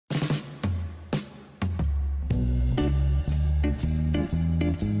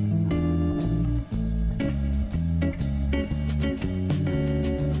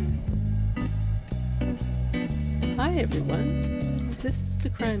everyone. This is the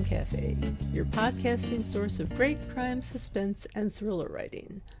Crime Cafe, your podcasting source of great crime, suspense, and thriller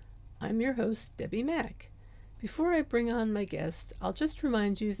writing. I'm your host, Debbie Mack. Before I bring on my guest, I'll just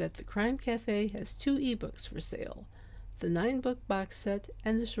remind you that the Crime Cafe has 2 ebooks for sale, the 9-book box set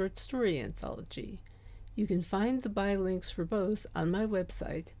and the short story anthology. You can find the buy links for both on my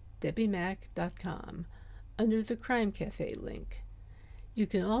website, debbiemack.com, under the Crime Cafe link. You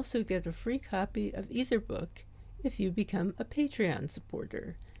can also get a free copy of either book if you become a Patreon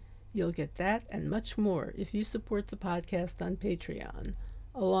supporter. You'll get that and much more if you support the podcast on Patreon,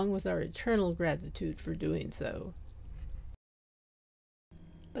 along with our eternal gratitude for doing so.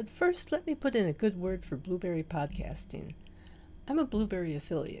 But first, let me put in a good word for Blueberry Podcasting. I'm a Blueberry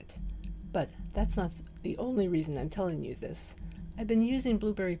affiliate, but that's not the only reason I'm telling you this. I've been using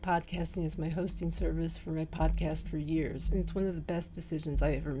Blueberry Podcasting as my hosting service for my podcast for years, and it's one of the best decisions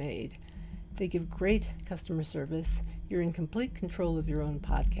I ever made. They give great customer service. You're in complete control of your own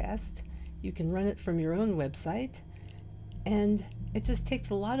podcast. You can run it from your own website, and it just takes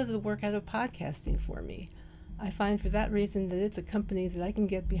a lot of the work out of podcasting for me. I find for that reason that it's a company that I can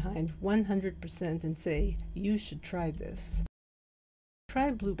get behind 100% and say, you should try this.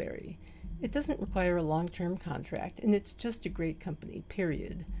 Try Blueberry. It doesn't require a long-term contract, and it's just a great company,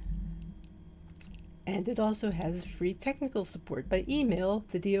 period. And it also has free technical support by email,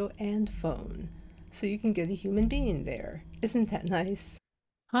 video, and phone. So you can get a human being there. Isn't that nice?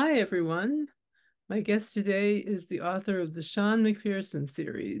 Hi, everyone. My guest today is the author of the Sean McPherson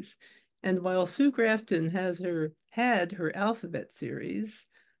series. And while Sue Grafton had her alphabet series,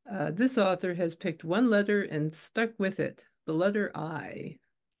 this author has picked one letter and stuck with it, the letter I.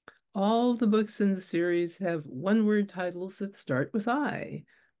 All the books in the series have one-word titles that start with I,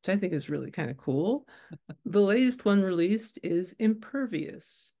 which I think is really kind of cool. The latest one released is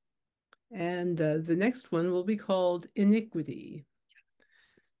Impervious, and the next one will be called Iniquity.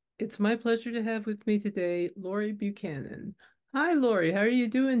 It's my pleasure to have with me today Laurie Buchanan. Hi, Laurie. How are you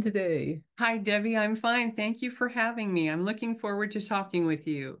doing today? Hi, Debbie. I'm fine. Thank you for having me. I'm looking forward to talking with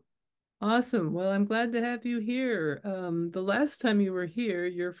you. Awesome. Well, I'm glad to have you here. The last time you were here,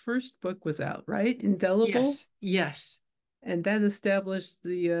 your first book was out, right? Indelible? Yes. And that established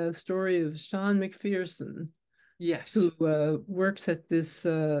the story of Sean McPherson, Yes. who works at this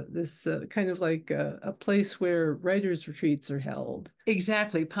kind of like a place where writers' retreats are held.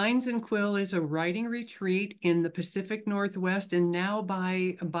 Exactly. Pines and Quill is a writing retreat in the Pacific Northwest, and now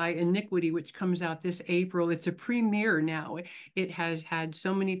by Iniquity, which comes out this April. It's a premiere now. It has had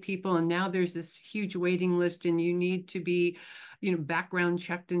so many people, and now there's this huge waiting list, and you need to be, background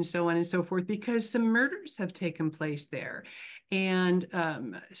checked and so on and so forth, because some murders have taken place there, and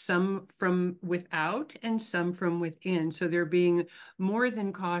some from without and some from within. So they're being more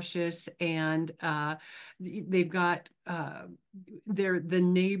than cautious, and they've got the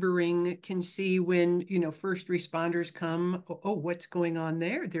neighboring can see when first responders come. Oh, what's going on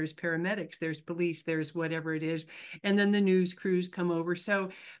there? There's paramedics, there's police, there's whatever it is, and then the news crews come over. So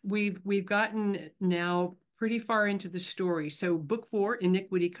we've gotten now pretty far into the story. So book 4,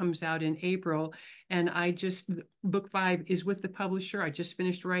 Iniquity, comes out in April, and book 5 is with the publisher. I just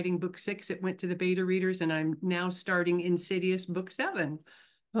finished writing book 6. It went to the beta readers, and I'm now starting Insidious book 7.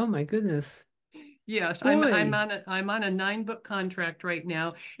 Oh my goodness. Yes, Boy. I'm on a 9-book contract right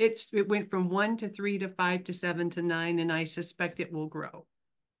now. It went from 1 to 3 to 5 to 7 to 9, and I suspect it will grow.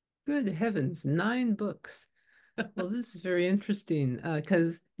 Good heavens, 9 books. Well, this is very interesting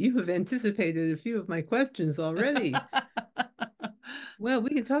because you have anticipated a few of my questions already. Well, we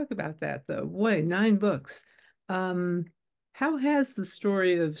can talk about that though. Boy, 9 books. How has the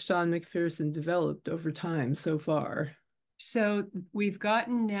story of Sean McPherson developed over time so far? So we've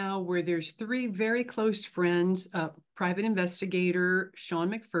gotten now where there's 3 very close friends, private investigator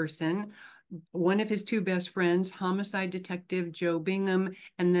Sean McPherson, one of his 2 best friends, homicide detective Joe Bingham,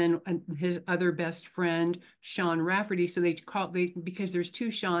 and then his other best friend, Sean Rafferty. So because there's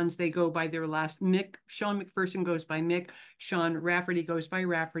 2 Seans, they go by their last. Sean McPherson goes by Mick, Sean Rafferty goes by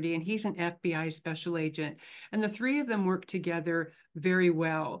Rafferty, and he's an FBI special agent. And the 3 of them work together very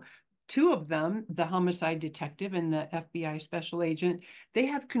well. 2 of them, the homicide detective and the FBI special agent, they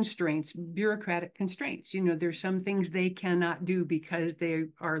have constraints, bureaucratic constraints. There's some things they cannot do because they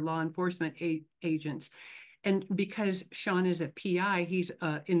are law enforcement agents. And because Sean is a PI, he's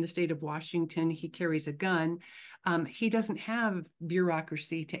in the state of Washington, he carries a gun. He doesn't have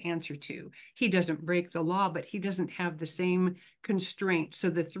bureaucracy to answer to. He doesn't break the law, but he doesn't have the same constraints. So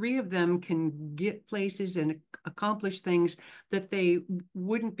the 3 of them can get places and accomplish things that they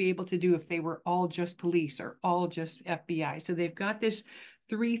wouldn't be able to do if they were all just police or all just FBI. So they've got this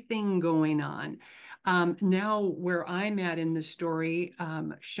 3 thing going on. Now, where I'm at in the story,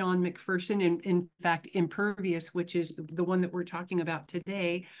 Sean McPherson, in fact, Impervious, which is the one that we're talking about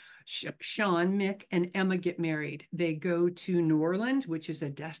today, Sean, Mick, and Emma get married. They go to New Orleans, which is a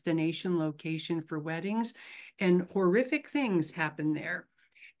destination location for weddings, and horrific things happen there.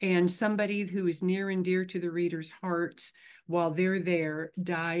 And somebody who is near and dear to the reader's hearts while they're there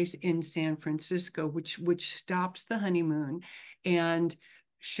dies in San Francisco, which stops the honeymoon. And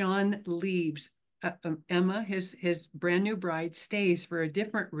Sean leaves. Emma, his brand new bride, stays for a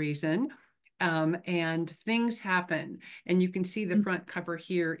different reason. And things happen. And you can see the front cover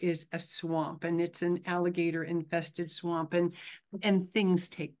here is a swamp, and it's an alligator infested swamp, and things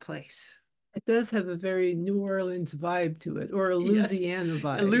take place. It does have a very New Orleans vibe to it, or a Yes, Louisiana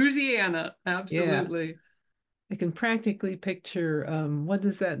vibe. Louisiana, Yeah, absolutely. I can practically picture what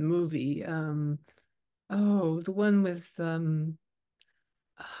is that movie? Oh, the one with the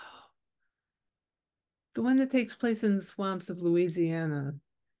one that takes place in the swamps of Louisiana.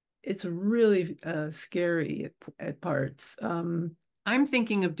 It's really scary at parts. I'm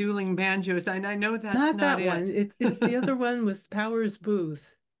thinking of Dueling Banjos, and I know that's Not not that one. it. It's the other one with Powers Booth,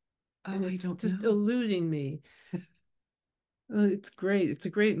 and Oh, I it's don't just know. eluding me. It's great. It's a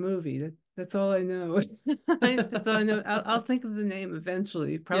great movie. That's all I know. That's all I know. I'll think of the name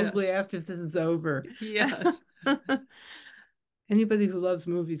eventually, probably Yes, after this is over. yes, Anybody who loves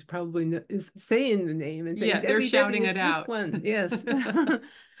movies probably is saying the name and saying, yeah, they're Debbie, shouting it it's this out. one. Yes.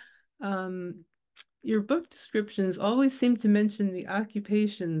 Um, your book descriptions always seem to mention the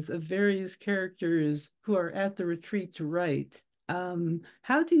occupations of various characters who are at the retreat to write.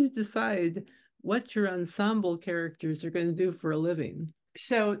 How do you decide what your ensemble characters are going to do for a living?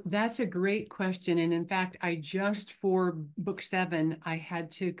 So that's a great question. And in fact, I just for book 7, I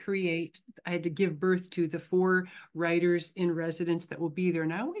had to give birth to the 4 writers in residence that will be there.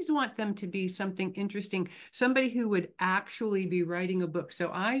 And I always want them to be something interesting, somebody who would actually be writing a book.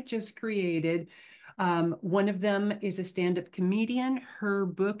 So I just created one of them is a stand-up comedian. Her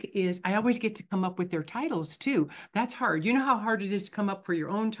book is, I always get to come up with their titles too. That's hard. You know how hard it is to come up for your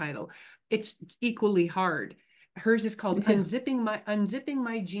own title? It's equally hard. Hers is called Yeah. Unzipping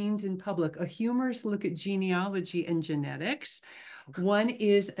My Genes in Public, a humorous look at genealogy and genetics. One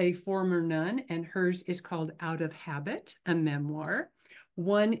is a former nun, and hers is called Out of Habit, a memoir.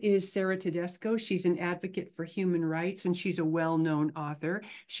 One is Sarah Tedesco. She's an advocate for human rights, and she's a well-known author.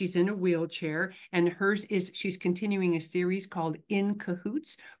 She's in a wheelchair, and hers is, she's continuing a series called In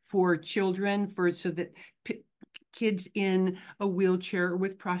Cahoots for children, so that kids in a wheelchair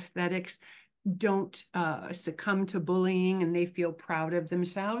with prosthetics don't succumb to bullying and they feel proud of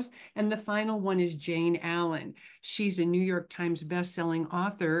themselves. And the final one is Jane Allen. She's a New York Times bestselling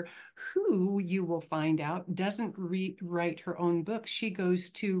author who, you will find out, doesn't write her own books. She goes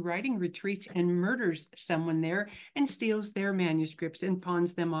to writing retreats and murders someone there and steals their manuscripts and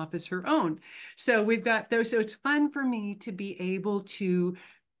pawns them off as her own. So we've got those. So it's fun for me to be able to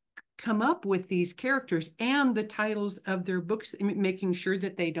come up with these characters and the titles of their books, making sure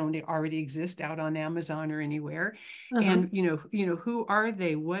that they don't already exist out on Amazon or anywhere. Uh-huh. And who are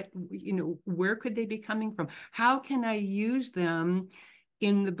they? What, where could they be coming from? How can I use them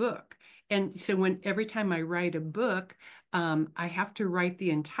in the book? And so every time I write a book, I have to write the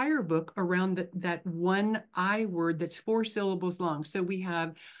entire book around that one I word that's 4 syllables long. So we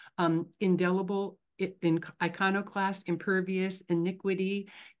have indelible, in iconoclast, impervious, iniquity,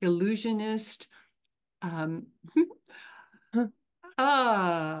 illusionist. Um,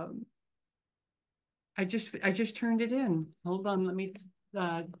 uh, I just turned it in. Hold on, let me.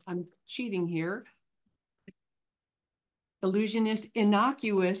 I'm cheating here. Illusionist,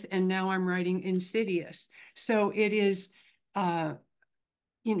 innocuous, and now I'm writing insidious. So it is. A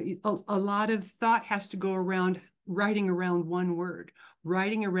lot of thought has to go around writing around one word,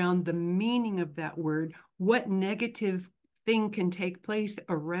 writing around the meaning of that word, what negative thing can take place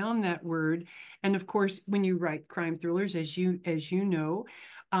around that word. And of course, when you write crime thrillers, as you know,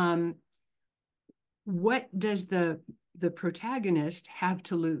 what does the protagonist have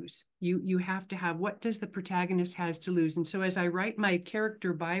to lose? You have to have, what does the protagonist has to lose? And so as I write my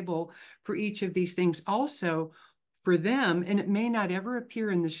character Bible for each of these things, also for them, and it may not ever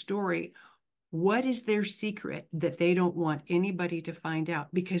appear in the story, what is their secret that they don't want anybody to find out?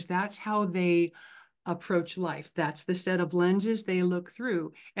 Because that's how they approach life. That's the set of lenses they look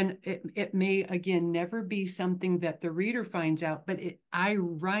through. And it may, again, never be something that the reader finds out, but I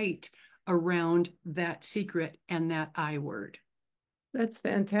write around that secret and that I word. That's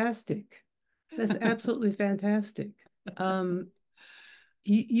fantastic. That's absolutely fantastic.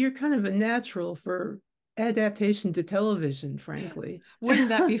 You're kind of a natural for adaptation to television, frankly. Wouldn't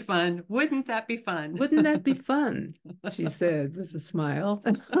that be fun? Wouldn't that be fun? Wouldn't that be fun? She said with a smile.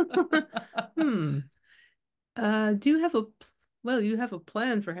 Hmm. Do you have well, you have a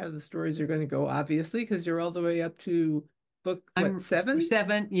plan for how the stories are going to go, obviously, because you're all the way up to book, what, I'm 7?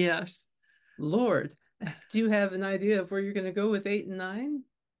 7, yes. Lord. Do you have an idea of where you're going to go with 8 and 9?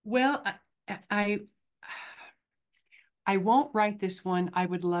 Well, I I won't write this one. I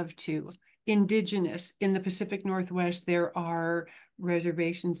would love to. Indigenous in the Pacific Northwest, there are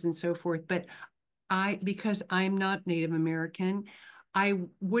reservations and so forth, but because I'm not Native American, I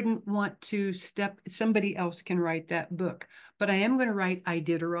wouldn't want to somebody else can write that book. But I am going to write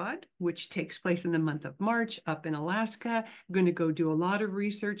Iditarod, which takes place in the month of March up in Alaska. I'm going to go do a lot of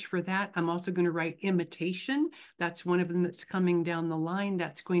research for that. I'm also going to write Imitation. That's one of them that's coming down the line.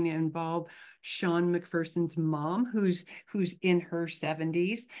 That's going to involve Sean McPherson's mom, who's in her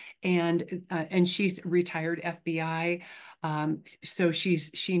 70s, and she's retired FBI. So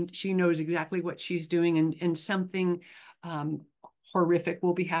she knows exactly what she's doing, and something horrific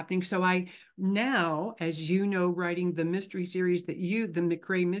will be happening. So I now, as you know, writing the mystery series the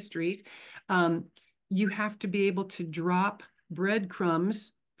McRae mysteries, you have to be able to drop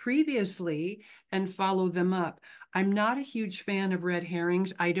breadcrumbs previously and follow them up. I'm not a huge fan of red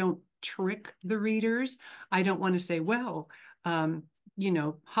herrings. I don't trick the readers. I don't want to say, well,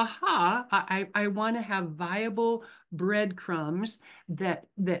 haha, I want to have viable breadcrumbs that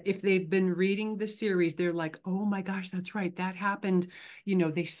if they've been reading the series, they're like, oh my gosh, that's right, that happened.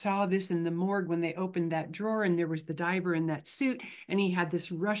 They saw this in the morgue when they opened that drawer, and there was the diver in that suit, and he had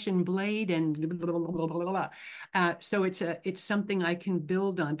this Russian blade, and blah, blah, blah, blah, blah. So it's something I can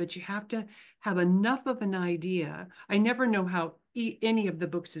build on, but you have to have enough of an idea. I never know how any of the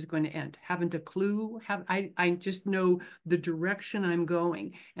books is going to end. Haven't a clue. I just know the direction I'm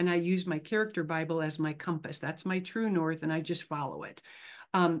going, and I use my character Bible as my compass. That's my true north, and I just follow it.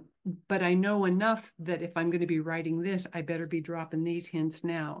 But I know enough that if I'm going to be writing this, I better be dropping these hints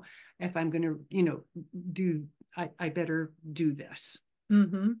now. If I'm going to, I better do this.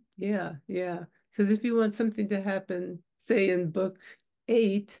 Mm-hmm. Yeah, yeah. Because if you want something to happen, say in book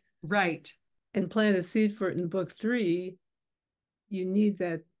 8, right, and plant a seed for it in book 3, you need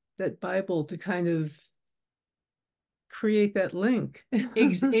that Bible to kind of create that link.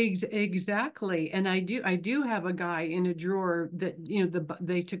 Exactly. And I do have a guy in a drawer that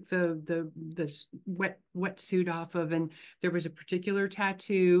they took the wetsuit off of, and there was a particular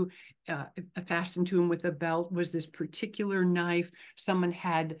tattoo fastened to him with a belt, was this particular knife. Someone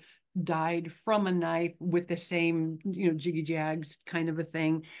had died from a knife with the same jiggy jags kind of a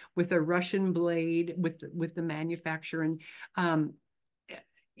thing, with a Russian blade, with the manufacturer. And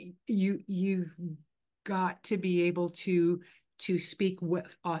you've got to be able to speak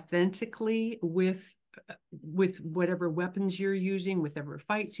authentically with whatever weapons you're using, with whatever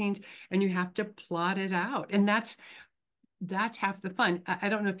fight scenes, and you have to plot it out. And that's half the fun. I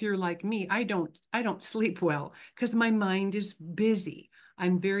don't know if you're like me. I don't sleep well because my mind is busy. I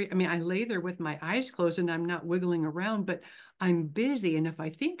mean, I lay there with my eyes closed and I'm not wiggling around, but I'm busy. And if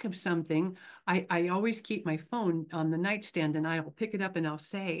I think of something, I always keep my phone on the nightstand, and I'll pick it up and I'll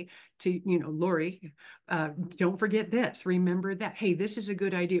say to, Laurie, don't forget this, remember that, hey, this is a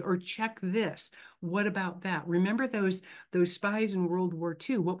good idea, or check this. What about that? Remember those spies in World War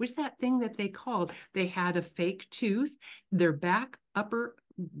II? What was that thing that they called? They had a fake tooth, their upper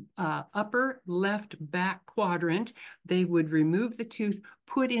left back quadrant. They would remove the tooth,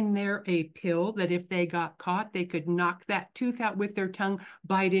 put in there a pill that if they got caught, they could knock that tooth out with their tongue,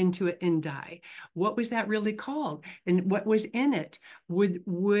 bite into it, and die. What was that really called? And what was in it? Would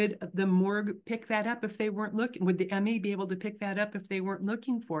the morgue pick that up if they weren't looking? Would the ME be able to pick that up if they weren't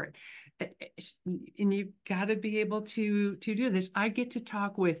looking for it? And you've got to be able to do this. I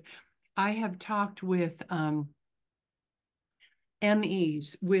have talked with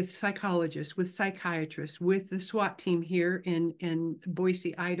MEs, with psychologists, with psychiatrists, with the SWAT team here in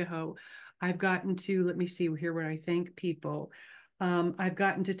Boise, Idaho. I've gotten to, let me see here what I thank people. I've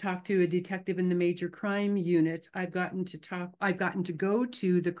gotten to talk to a detective in the major crime units. I've gotten to go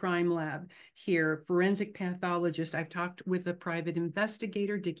to the crime lab here, forensic pathologist. I've talked with a private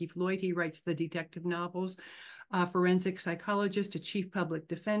investigator, Dickie Floyd. He writes the detective novels. Forensic psychologist, a chief public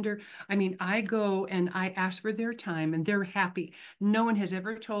defender. I mean, I go and I ask for their time, and they're happy. No one has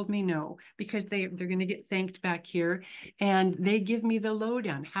ever told me no, because they're going to get thanked back here, and they give me the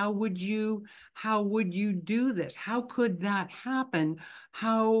lowdown. How would you do this? How could that happen?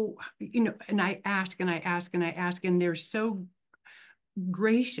 And I ask and I ask and I ask, and they're so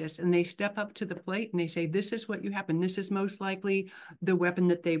gracious, and they step up to the plate and they say, this is what you happen. This is most likely the weapon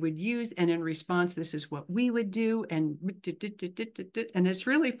that they would use. And in response, this is what we would do. And it's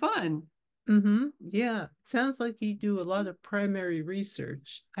really fun. Mm-hmm. Yeah. Sounds like you do a lot of primary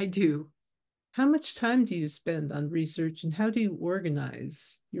research. I do. How much time do you spend on research and how do you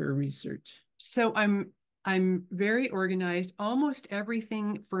organize your research? So I'm very organized. Almost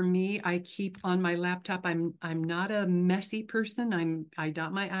everything for me, I keep on my laptop. I'm not a messy person. I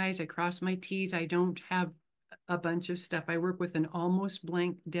dot my I's, I cross my T's. I don't have a bunch of stuff. I work with an almost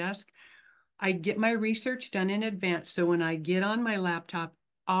blank desk. I get my research done in advance. So when I get on my laptop,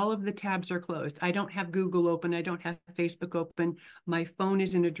 all of the tabs are closed. I don't have Google open. I don't have Facebook open. My phone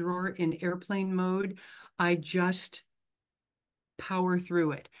is in a drawer in airplane mode. I just power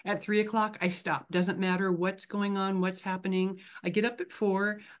through it. At 3 o'clock, I stop. Doesn't matter what's going on, what's happening. I get up at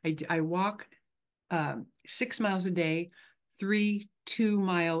 4. I walk 6 miles a day, 3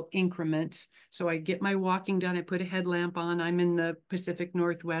 2-mile increments. So I get my walking done. I put a headlamp on. I'm in the Pacific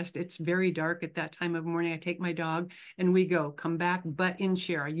Northwest. It's very dark at that time of morning. I take my dog and we go, come back, butt in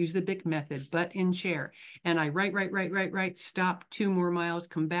chair. I use the Bic method, butt in chair. And I write, stop 2 more miles,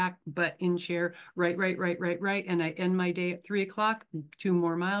 come back, butt in chair, write. And I end my day at 3 o'clock, 2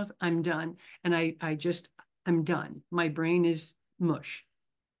 more miles, I'm done. And I'm done. My brain is mush.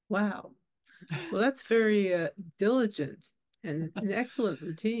 Wow. Well, that's very diligent and an excellent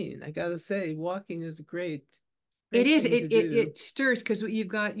routine. I gotta say, walking is a It great is. thing to do. It stirs because you've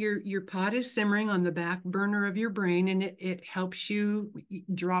got your pot is simmering on the back burner of your brain, and it helps you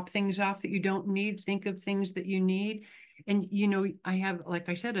drop things off that you don't need, think of things that you need. And I have, like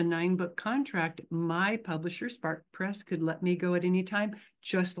I said, a 9-book contract. My publisher, Spark Press, could let me go at any time,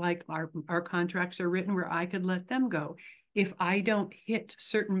 just like our contracts are written where I could let them go. If I don't hit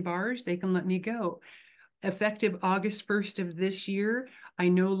certain bars, they can let me go. Effective August 1st of this year, I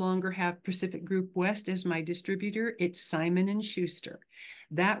no longer have Pacific Group West as my distributor. It's Simon and Schuster.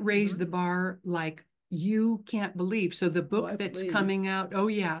 That raised the Mhm. bar like you can't believe. So the Oh, book I that's believe. coming out, oh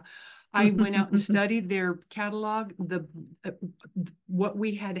yeah, I went out and studied their catalog. Uh, what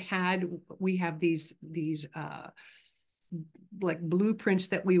we had, we have these like blueprints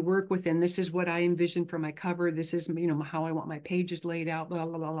that we work within. This is what I envision for my cover. This is how I want my pages laid out. Blah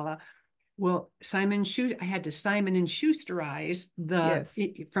blah blah blah. Well, I had to Simon and Schusterize Yes.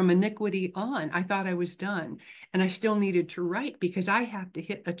 from Iniquity on. I thought I was done, and I still needed to write because I have to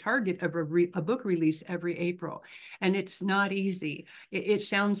hit a target of a book release every April, and it's not easy. It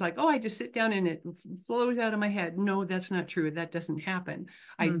sounds like, oh, I just sit down and it flows out of my head. No, that's not true. That doesn't happen.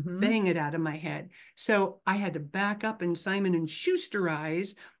 I Mm-hmm. bang it out of my head. So I had to back up and Simon and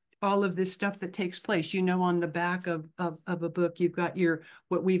Schusterize all of this stuff that takes place. On the back of a book, you've got your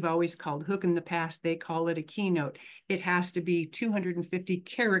what we've always called hook in the past. They call it a keynote. It has to be 250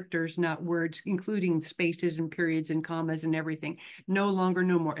 characters, not words, including spaces and periods and commas and everything. No longer,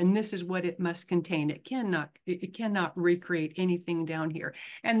 no more. And this is what it must contain. It cannot recreate anything down here.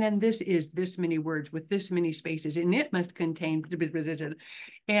 And then this is this many words with this many spaces, and it must contain.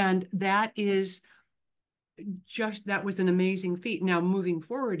 And that was an amazing feat. Now, moving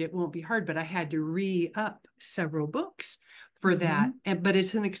forward, it won't be hard, but I had to re-up several books for that. Mm-hmm. But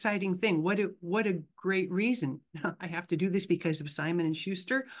it's an exciting thing. What a great reason. I have to do this because of Simon and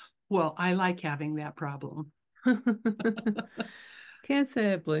Schuster. Well, I like having that problem. Can't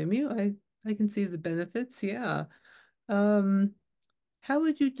say I blame you. I can see the benefits. Yeah. Um, how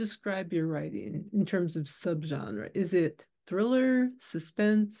would you describe your writing in terms of subgenre? Is it thriller,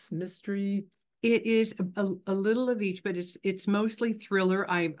 suspense, mystery? It is a little of each, but it's mostly thriller.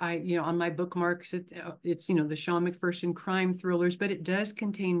 On my bookmarks, it's the Sean McPherson crime thrillers, but it does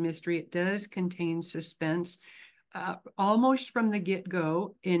contain mystery. It does contain suspense. Almost from the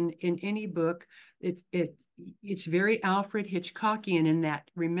get-go in any book, it's very Alfred Hitchcockian in that.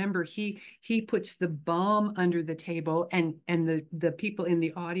 Remember, he puts the bomb under the table, and the people in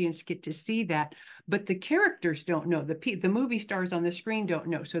the audience get to see that, but the characters don't know. The movie stars on the screen don't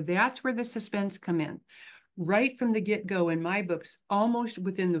know. So that's where the suspense come in. Right from the get-go in my books, almost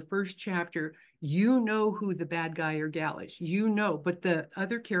within the first chapter, who the bad guy or gal is, but the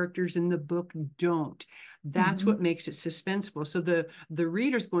other characters in the book don't. That's Mm-hmm. what makes it suspenseful. So the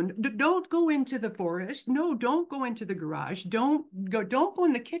reader's going, don't go into the forest. No, don't go into the garage. Don't go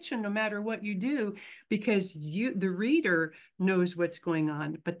in the kitchen no matter what you do, because the reader knows what's going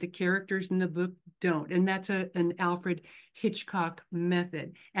on, but the characters in the book don't. And that's an Alfred Hitchcock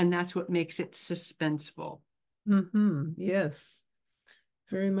method. And that's what makes it suspenseful. Mm-hmm. Yes,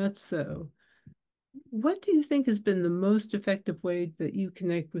 very much so. What do you think has been the most effective way that you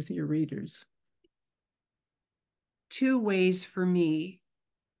connect with your readers? two ways for me.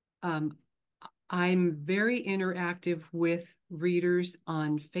 I'm very interactive with readers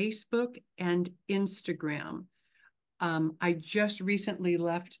on Facebook and Instagram. I just recently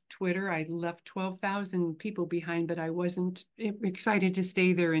left Twitter. I left 12,000 people behind, but I wasn't excited to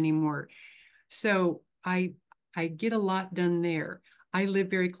stay there anymore. So I get a lot done there. I live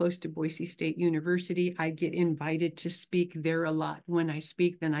very close to Boise State University. I get invited to speak there a lot. When I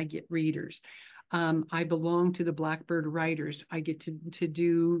speak, then I get readers. I belong to the Blackbird Writers. I get to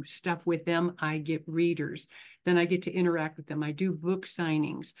do stuff with them. I get readers. Then I get to interact with them. I do book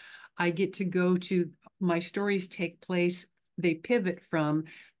signings. I get to go to, my stories take place, they pivot from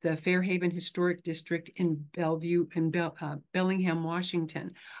the Fairhaven Historic District in Bellevue and Bellingham,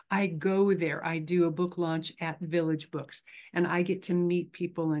 Washington. I go there. I do a book launch at Village Books, and I get to meet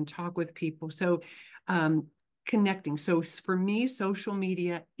people and talk with people. So connecting. So for me, social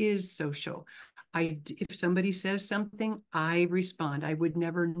media is social. If somebody says something, I respond. I would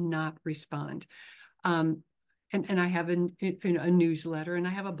never not respond. And I have a newsletter, and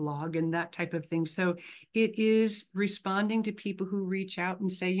I have a blog and that type of thing. So it is responding to people who reach out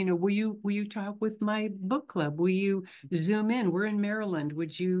and say, you know, will you talk with my book club? Will you Zoom in? We're in Maryland.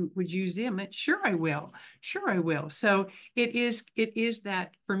 Would you Zoom it? Sure, I will. Sure, I will. So it is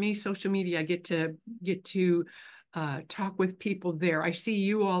that for me, social media. I get to talk with people there. I see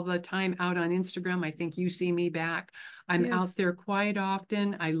you all the time out on Instagram. I think you see me back. I'm out there quite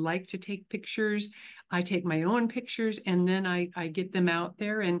often. I like to take pictures. I take my own pictures, and then I get them out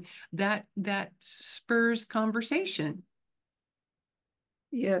there, and that spurs conversation.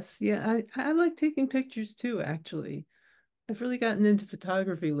 Yes, yeah, I like taking pictures too, actually. I've really gotten into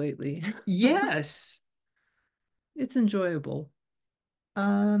photography lately. Yes. It's enjoyable.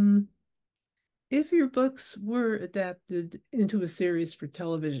 Um, if your books were adapted into a series for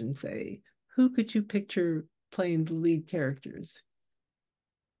television, say, who could you picture playing the lead characters?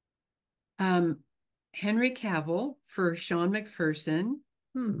 Henry Cavill for Sean McPherson,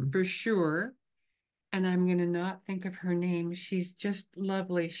 for sure. And I'm going to not think of her name. She's just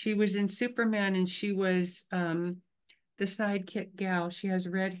lovely. She was in Superman, and she was the sidekick gal. She has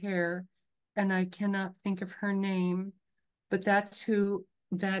red hair, and I cannot think of her name, but that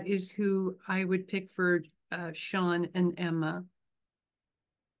is who I would pick for Sean and Emma.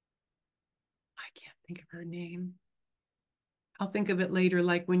 I can't think of her name. I'll think of it later,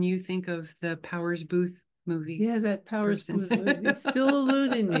 like when you think of the Powers Booth movie. Yeah, that Powers Booth movie is still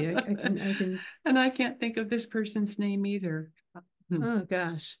eluding me. I can. And I can't think of this person's name either. Oh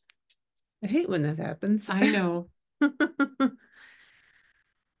gosh, I hate when that happens. I know.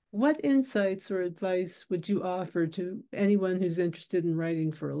 What insights or advice would you offer to anyone who's interested in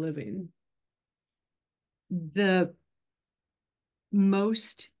writing for a living? The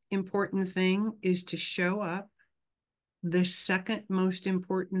most important thing is to show up. The second most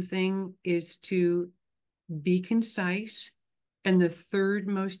important thing is to be concise. And the third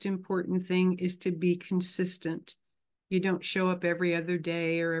most important thing is to be consistent. You don't show up every other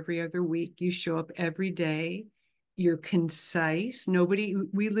day or every other week. You show up every day. You're concise.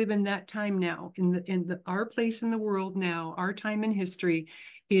 We live in that time now. Our place in the world now, our time in history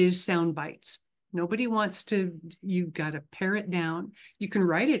is sound bites. Nobody wants to, you've got to pare it down. You can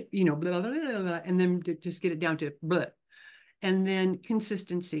write it, blah, blah, blah, blah, and then just get it down to blah. And then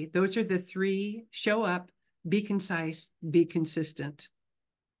consistency. Those are the three: show up, be concise, be consistent.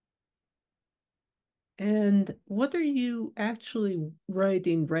 And what are you actually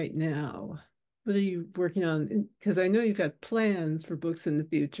writing right now? What are you working on? Because I know you've got plans for books in the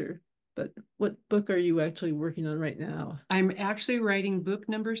future, but what book are you actually working on right now? I'm actually writing book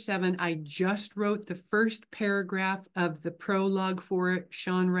number 7. I just wrote the first paragraph of the prologue for it.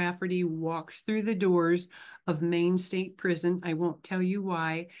 Sean Rafferty walks through the doors of Maine State Prison. I won't tell you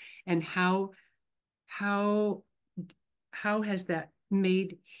why, and how has that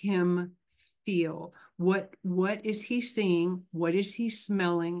made him feel? What is he seeing? What is he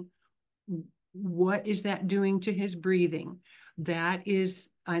smelling? What is that doing to his breathing? That is,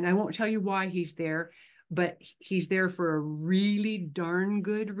 and I won't tell you why he's there, but he's there for a really darn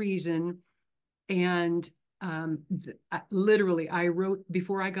good reason. And literally, I wrote,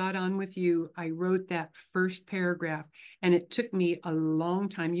 before I got on with you, I wrote that first paragraph, and it took me a long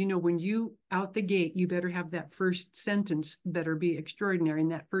time. When you out the gate, you better have that first sentence better be extraordinary,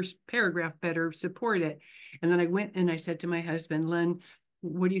 and that first paragraph better support it. And then I went and I said to my husband, Len,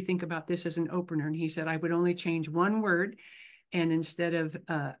 what do you think about this as an opener? And he said, I would only change one word, and instead of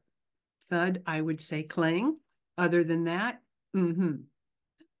thud, I would say clang. Other than that,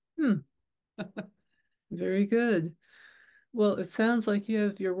 Very good. Well, it sounds like you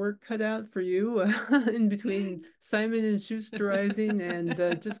have your work cut out for you in between Simon and Schusterizing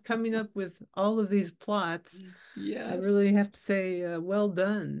and just coming up with all of these plots. I Yes. really have to say, well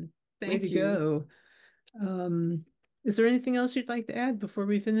done. Way to Thank you. go. Um, is there anything else you'd like to add before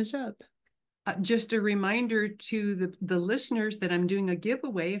we finish up? Just a reminder to the listeners that I'm doing a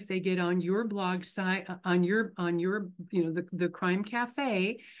giveaway if they get on your blog site on your the Crime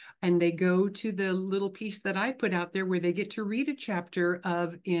Cafe, and they go to the little piece that I put out there where they get to read a chapter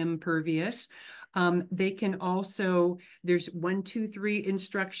of Impervious. They can also, there's 1, 2, 3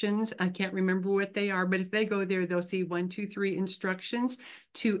 instructions. I can't remember what they are, but if they go there, they'll see 1, 2, 3 instructions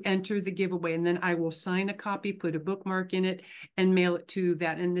to enter the giveaway. And then I will sign a copy, put a bookmark in it, and mail it to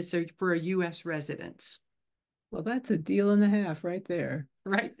that. And this is for a U.S. residence. Well, that's a deal and a half right there.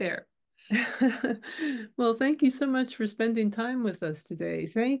 Right there. Well, thank you so much for spending time with us today.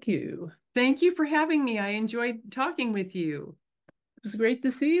 Thank you. Thank you for having me. I enjoyed talking with you. It was great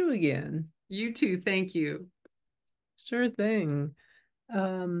to see you again. You too. Thank you. Sure thing.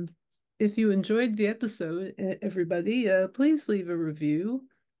 Um, if you enjoyed the episode, everybody, please leave a review.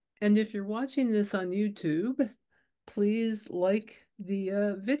 And if you're watching this on YouTube, please like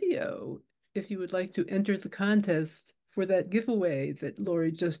the video if you would like to enter the contest for that giveaway that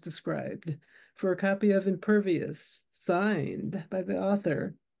Laurie just described for a copy of Impervious, signed by the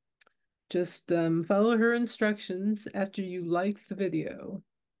author. Just follow her instructions after you like the video.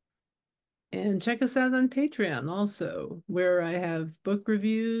 And check us out on Patreon also, where I have book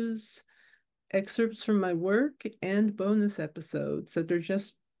reviews, excerpts from my work, and bonus episodes that are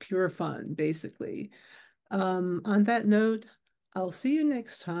just pure fun, basically. On that note, I'll see you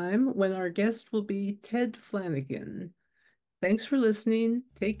next time when our guest will be Ted Flanagan. Thanks for listening,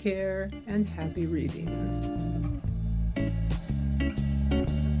 take care, and happy reading.